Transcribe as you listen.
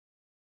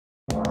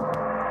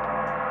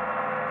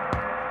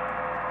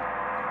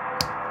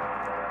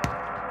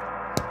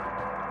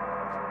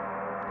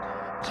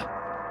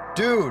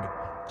Dude,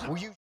 will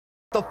you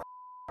the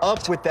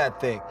up with that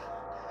thing?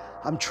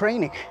 I'm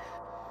training.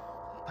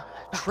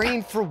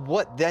 Train for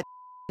what? That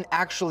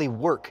actually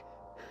work.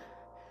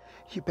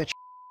 You bet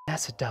your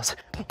ass it does.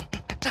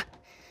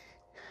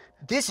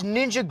 This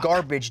ninja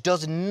garbage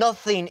does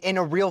nothing in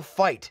a real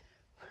fight.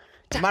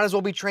 You might as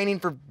well be training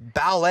for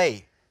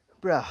ballet.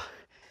 Bro,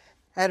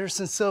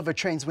 Anderson Silva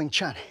trains Wing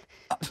Chun.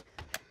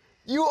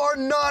 You are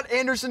not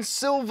Anderson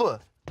Silva.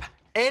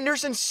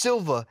 Anderson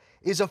Silva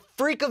is a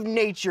freak of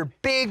nature,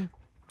 big,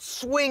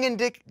 swinging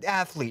dick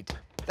athlete.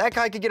 That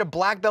guy could get a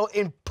black belt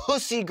in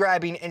pussy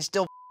grabbing and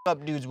still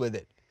up dudes with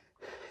it.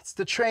 It's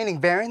the training,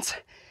 Barracks.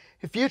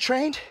 If you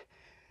trained,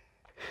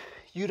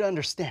 you'd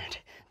understand.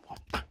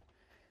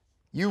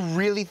 You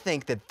really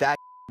think that that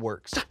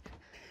works?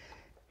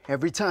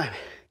 Every time.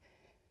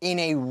 In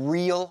a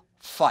real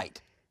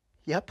fight?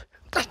 Yep.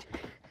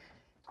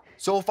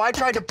 So if I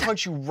tried to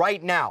punch you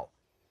right now,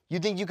 you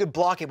think you could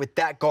block it with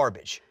that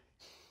garbage?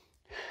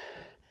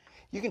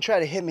 You can try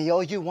to hit me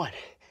all you want.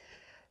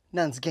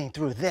 None's getting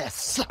through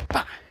this.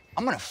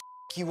 I'm gonna f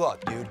you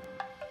up, dude.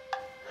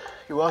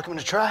 You're welcome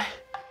to try.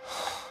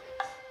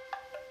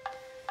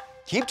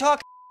 Keep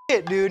talking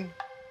shit, dude.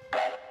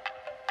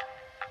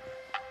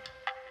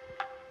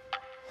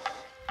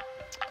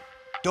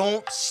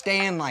 Don't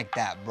stand like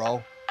that,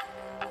 bro.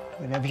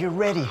 Whenever you're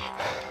ready,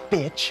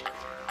 bitch.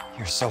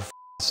 You're so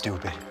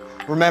stupid.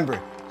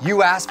 Remember,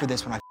 you asked for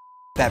this when I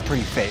that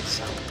pretty face.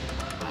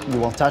 You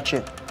won't touch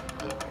it.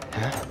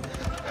 Huh?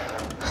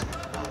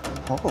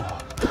 Oh.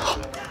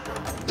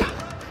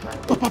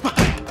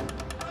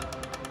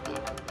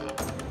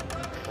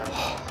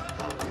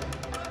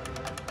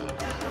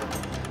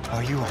 Oh,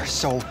 you are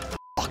so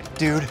fucked,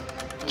 dude.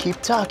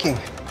 Keep talking,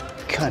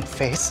 cunt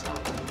face.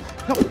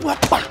 No, what?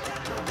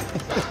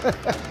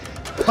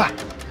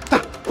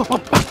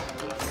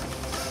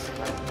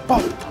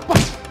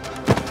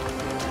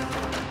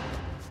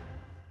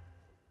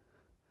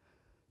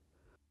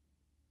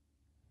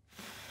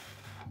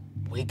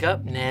 Wake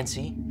up,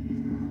 Nancy.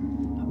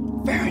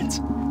 Barracks.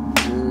 Why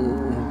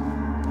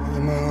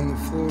am I on the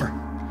floor?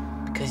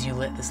 Because you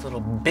let this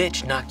little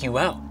bitch knock you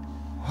out.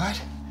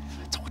 What?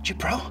 I told you,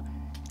 bro.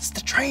 It's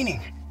the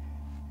training.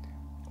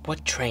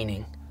 What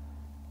training?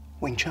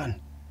 Wing Chun.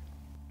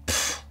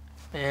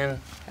 Man,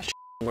 that shit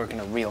don't work in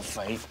a real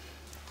fight.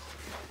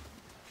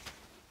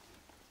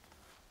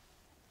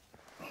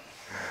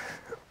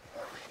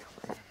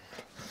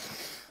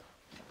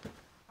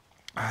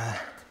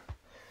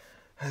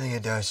 I think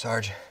it does,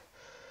 Sarge.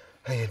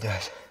 I think it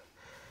does.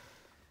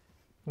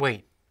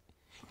 Wait,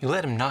 you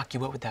let him knock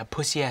you out with that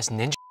pussy-ass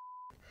ninja?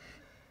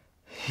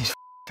 He's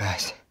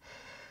fast.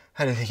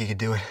 I didn't think he could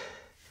do it.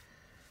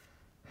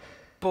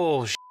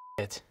 Bullshit.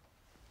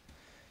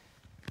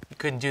 You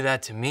couldn't do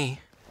that to me.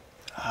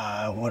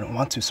 I wouldn't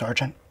want to,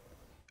 Sergeant.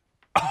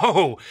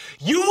 Oh,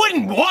 you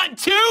wouldn't want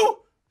to?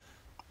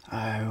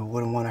 I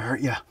wouldn't want to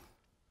hurt you.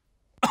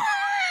 You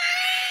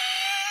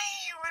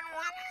wouldn't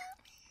want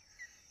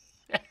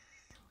to?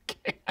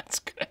 Okay, that's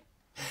good.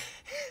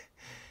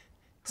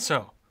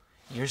 So,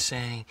 you're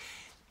saying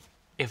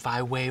if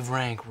I wave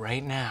rank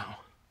right now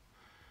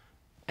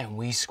and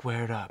we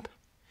squared up,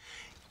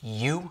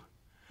 you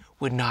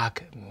would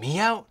knock me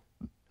out?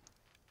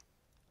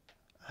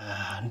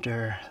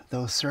 Under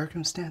those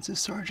circumstances,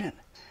 Sergeant,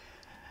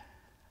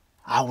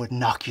 I would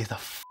knock you the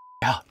f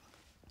out.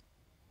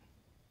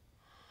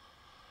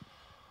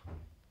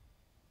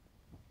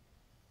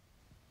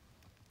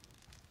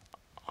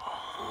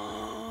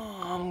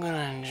 Oh, I'm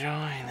gonna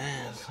enjoy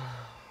this.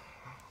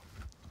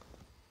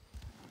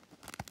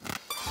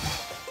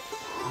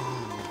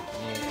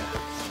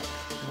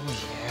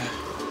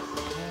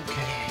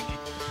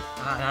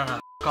 No,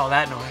 f all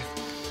that noise.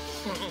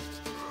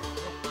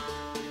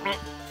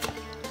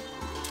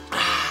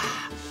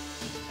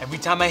 Every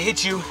time I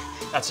hit you,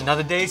 that's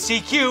another day of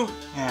CQ.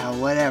 Yeah,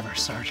 whatever,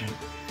 Sergeant.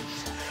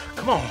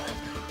 Come on,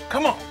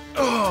 come on.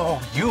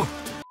 Oh, you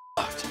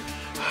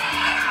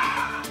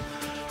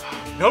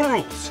No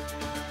rules.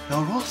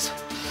 No rules?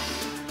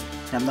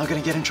 I'm not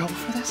gonna get in trouble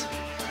for this?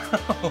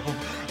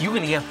 You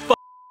gonna get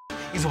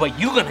f***ed is what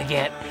you gonna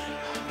get.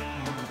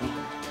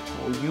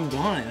 Oh, you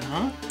want it,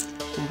 huh?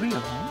 For real,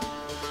 huh?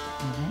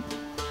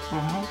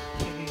 Oh.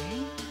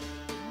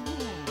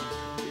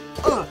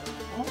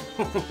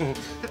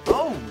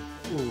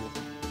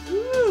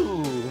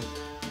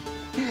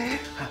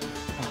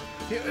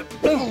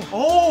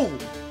 Oh.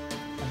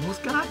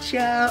 Almost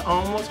gotcha.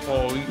 Almost.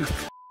 Oh, you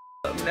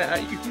up now.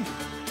 You.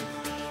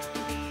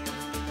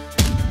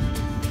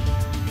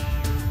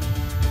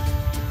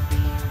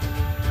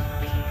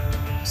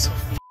 So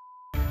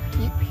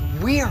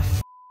we are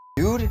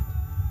dude.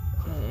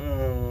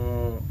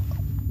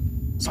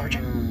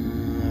 Sergeant?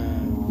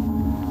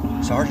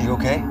 Sarge, you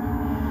okay?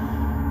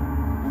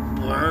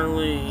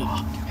 Barley.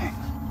 Okay.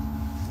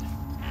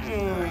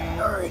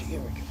 All right, here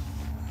we go.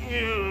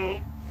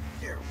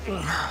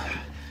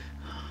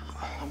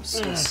 I'm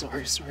so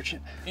sorry,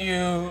 Sergeant.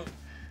 You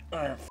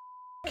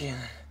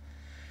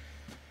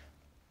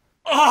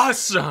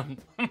Awesome!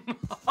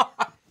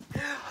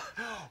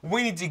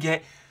 We need to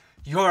get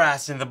your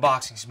ass in the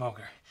boxing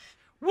smoker.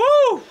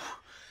 Woo!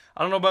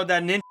 I don't know about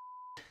that ninja,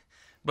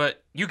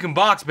 but you can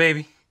box,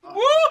 baby.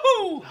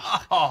 Woo!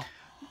 Oh.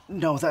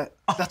 No,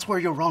 that's where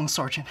you're wrong,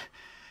 Sergeant.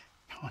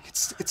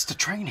 It's the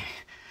training.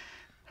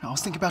 I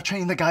was thinking about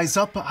training the guys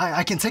up.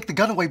 I can take the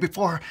gun away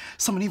before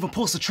someone even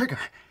pulls the trigger.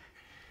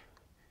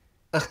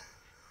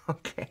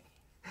 Okay.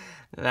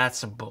 That's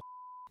some bull.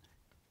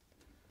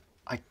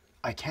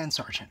 I can,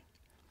 Sergeant.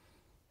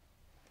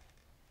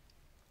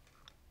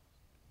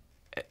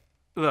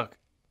 Look,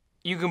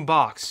 you can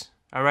box,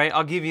 all right?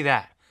 I'll give you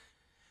that.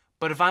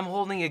 But if I'm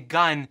holding a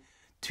gun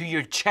to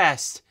your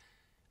chest,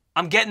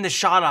 I'm getting the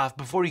shot off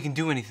before you can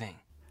do anything.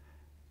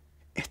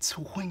 It's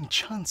Wing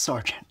Chun,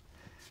 Sergeant.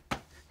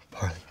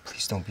 Barley,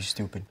 please don't be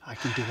stupid. I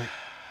can do it.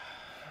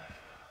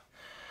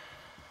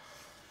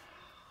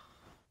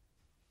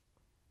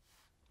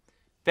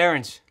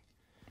 Barracks,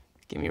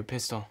 give me your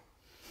pistol.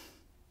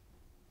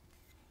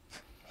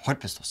 What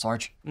pistol,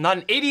 Sarge? I'm not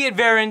an idiot,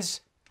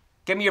 Barracks.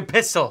 Give me your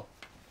pistol.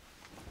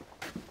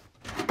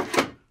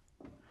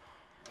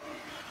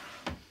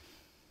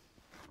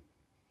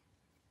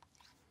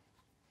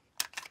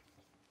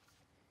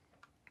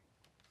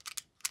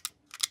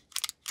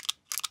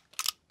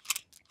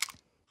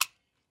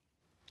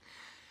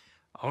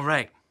 All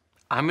right,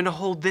 I'm gonna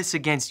hold this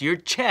against your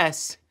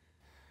chest,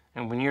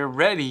 and when you're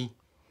ready,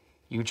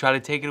 you try to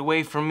take it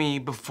away from me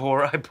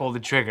before I pull the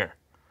trigger.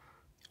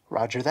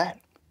 Roger that.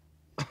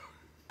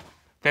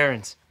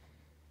 Barracks,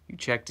 you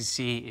check to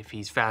see if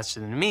he's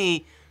faster than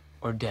me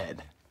or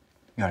dead.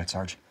 Got it,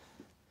 Sarge.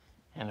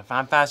 And if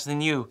I'm faster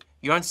than you,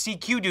 you're on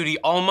CQ duty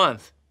all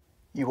month.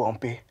 You won't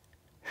be.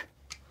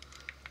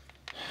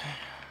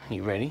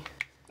 You ready?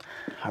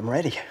 I'm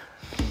ready.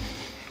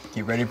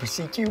 You ready for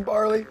CQ,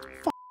 Barley?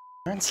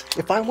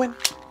 If I win,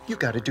 you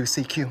gotta do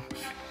CQ.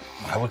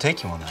 I will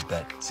take you on that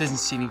bet. This isn't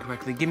seating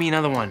correctly. Give me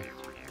another one.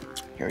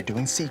 You're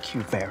doing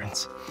CQ,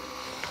 Barracks.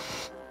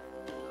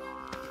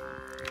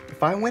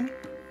 If I win,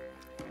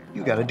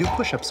 you gotta do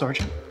push-ups,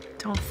 Sergeant.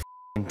 Don't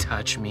f***ing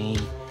touch me.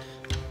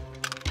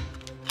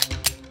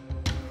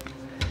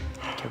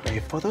 Get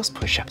ready for those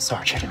push-ups,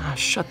 Sergeant. Ah,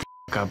 shut the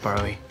f*** up,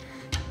 Barley.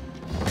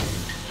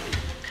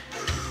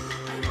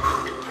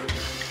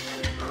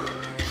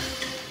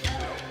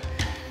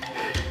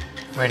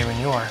 Ready when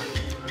you are.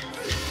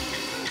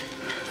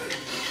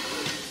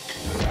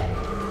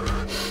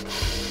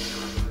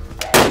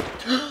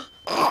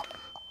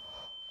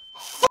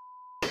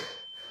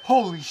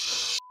 Holy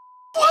sh!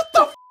 What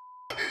the f?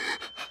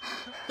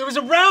 There was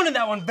a round in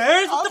that one,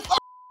 Barracks. What the f?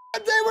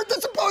 They were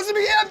supposed to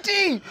be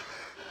empty!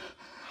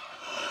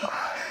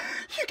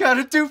 You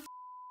gotta do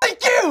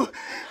thank you!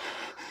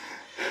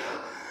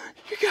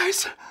 You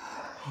guys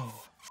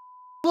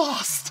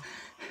lost.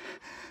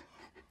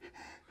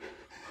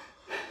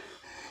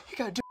 You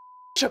gotta do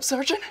push-ups,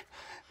 Sergeant.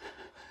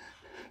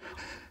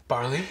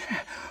 Barley?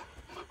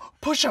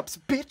 Push-ups,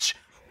 bitch.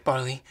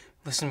 Barley,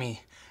 listen to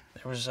me.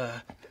 There was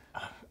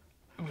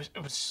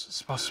it was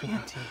supposed to be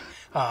empty.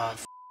 It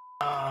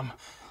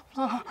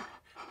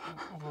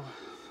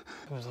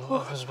was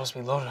supposed to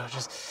be loaded. I was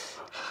just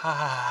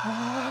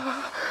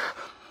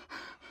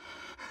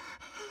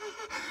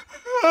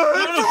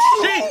No,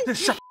 shit!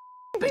 Shut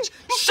up, bitch!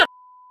 Shut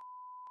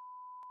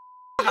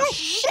up!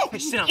 Shit! Hey,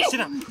 sit down, sit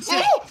down, sit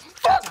down.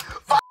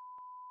 Fuck!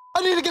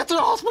 I need to get to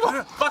the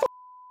hospital. Fuck!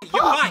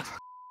 You're fine.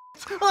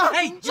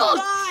 Hey, you're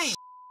fine.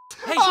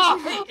 Hey,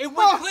 hey, it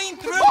went clean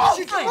through.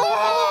 You're fine.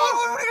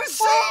 What are we gonna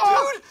say,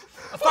 dude?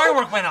 A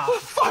firework went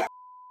off.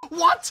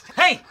 What?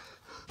 Hey!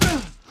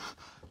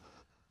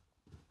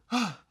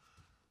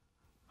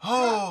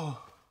 Oh.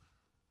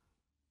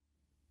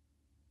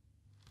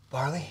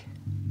 Barley?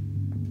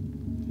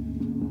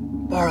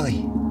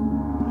 Barley.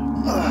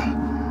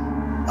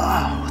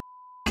 Oh,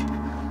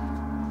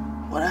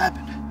 what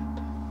happened?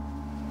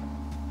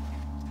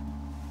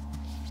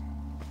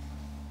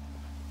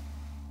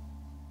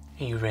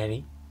 Are you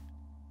ready?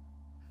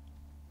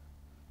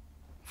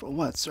 For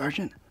what,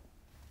 Sergeant?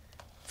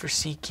 For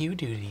CQ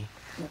duty.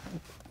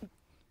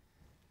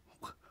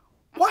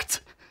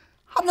 What?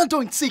 I'm not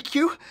doing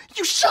CQ.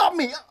 You shot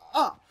me.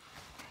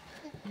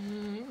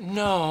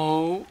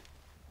 No,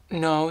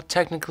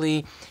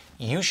 technically,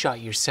 you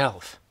shot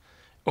yourself.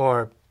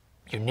 Or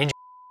your ninja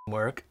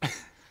work.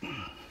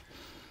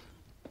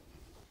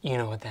 You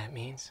know what that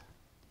means?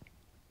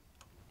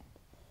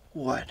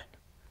 What?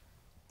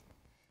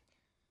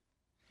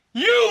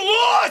 You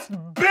lost,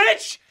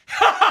 bitch!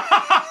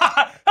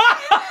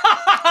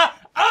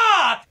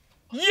 Ah!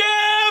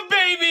 Yeah!